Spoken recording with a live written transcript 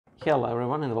Hello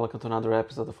everyone and welcome to another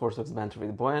episode of Orthodox Banter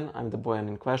with Bojan. I'm the Bojan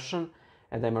in question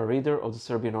and I'm a reader of the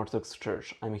Serbian Orthodox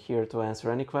Church. I'm here to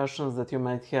answer any questions that you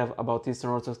might have about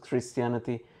Eastern Orthodox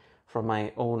Christianity from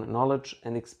my own knowledge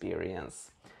and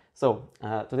experience. So,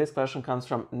 today's question comes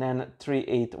from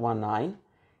Nan3819.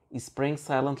 Is praying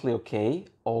silently okay?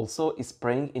 Also, is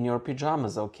praying in your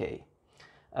pajamas okay?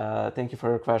 Thank you for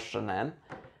your question, Nan.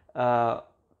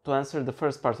 To answer the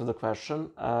first part of the question,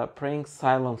 praying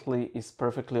silently is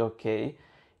perfectly okay.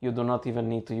 You do not even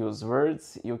need to use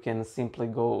words. You can simply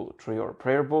go through your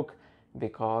prayer book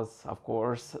because, of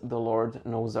course, the Lord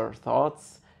knows our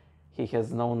thoughts. He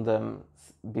has known them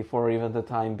before even the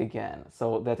time began.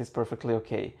 So that is perfectly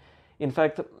okay. In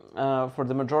fact, for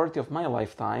the majority of my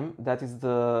lifetime, that is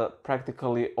the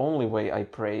practically only way I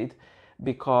prayed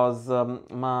because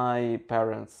my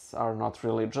parents are not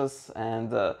religious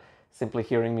and simply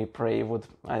hearing me pray would,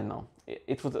 I don't know,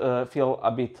 it would feel a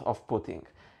bit off-putting.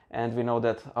 And we know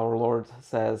that our Lord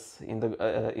says in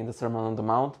the Sermon on the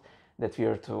Mount that we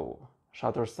are to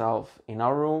shut ourselves in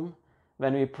our room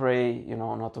when we pray,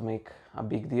 not to make a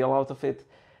big deal out of it.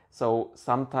 So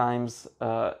sometimes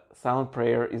silent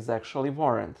prayer is actually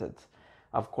warranted.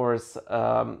 Of course,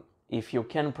 if you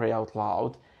can pray out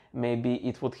loud, maybe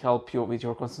it would help you with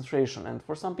your concentration. And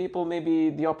for some people, maybe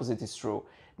the opposite is true.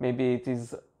 Maybe it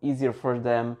is easier for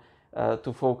them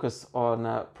to focus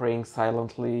on praying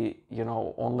silently,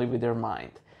 only with their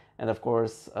mind. And of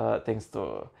course, thanks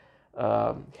to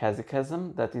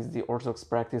hesychasm, that is the Orthodox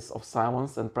practice of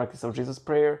silence and practice of Jesus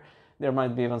prayer, there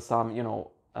might be even some,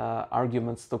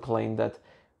 arguments to claim that,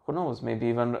 who knows, maybe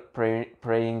even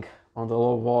praying on the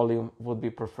low volume would be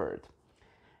preferred.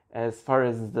 As far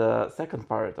as the second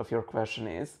part of your question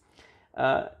is,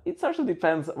 it certainly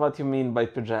depends what you mean by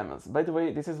pajamas. By the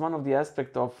way, this is one of the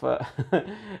aspects of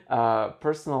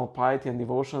personal piety and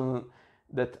devotion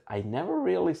that I never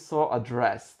really saw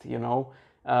addressed, It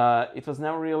was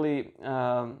never really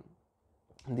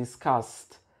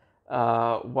discussed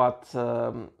what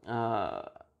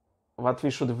we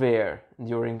should wear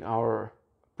during our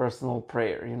personal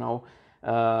prayer,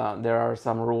 There are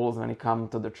some rules when it comes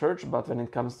to the church, but when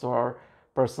it comes to our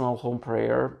personal home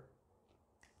prayer,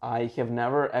 I have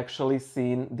never actually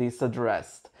seen this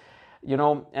addressed,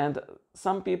 and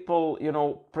some people,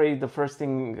 pray the first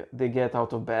thing they get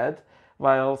out of bed,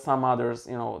 while some others,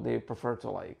 they prefer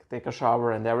to take a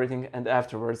shower and everything, and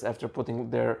afterwards, after putting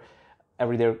their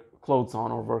everyday clothes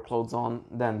on or work clothes on,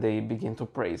 then they begin to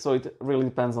pray. So it really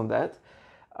depends on that.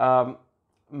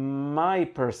 My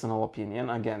personal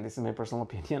opinion, again, this is my personal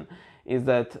opinion, is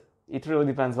that it really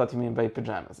depends what you mean by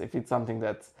pajamas. If it's something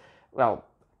that's,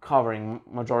 covering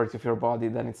majority of your body,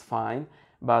 then it's fine.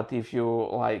 But if you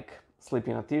sleep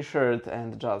in a t-shirt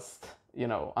and just,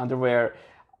 underwear,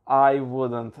 I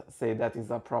wouldn't say that is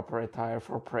a proper attire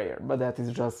for prayer, but that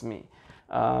is just me.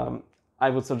 I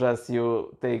would suggest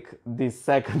you take this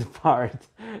second part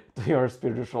to your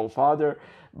spiritual father,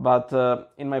 but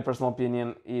in my personal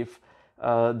opinion, if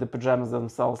the pajamas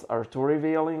themselves are too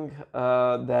revealing,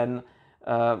 then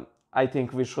I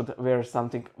think we should wear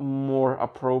something more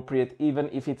appropriate, even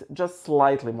if it's just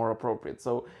slightly more appropriate.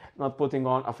 So not putting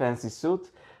on a fancy suit,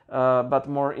 but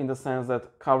more in the sense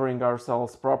that covering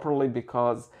ourselves properly,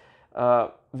 because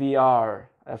we are,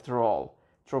 after all,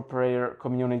 through prayer,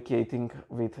 communicating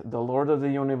with the Lord of the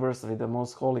universe, with the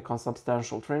most holy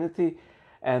consubstantial Trinity.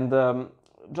 And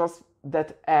just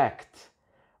that act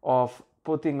of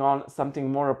putting on something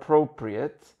more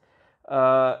appropriate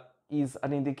is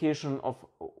an indication of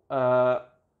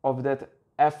that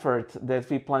effort that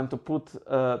we plan to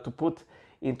put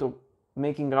into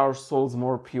making our souls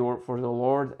more pure for the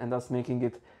Lord, and thus making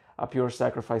it a pure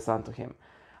sacrifice unto Him.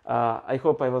 I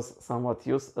hope I was somewhat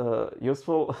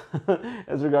useful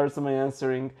as regards to my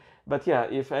answering. But yeah,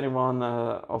 if anyone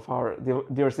of our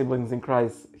dear siblings in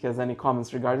Christ has any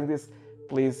comments regarding this,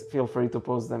 please feel free to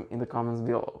post them in the comments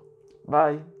below.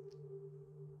 Bye!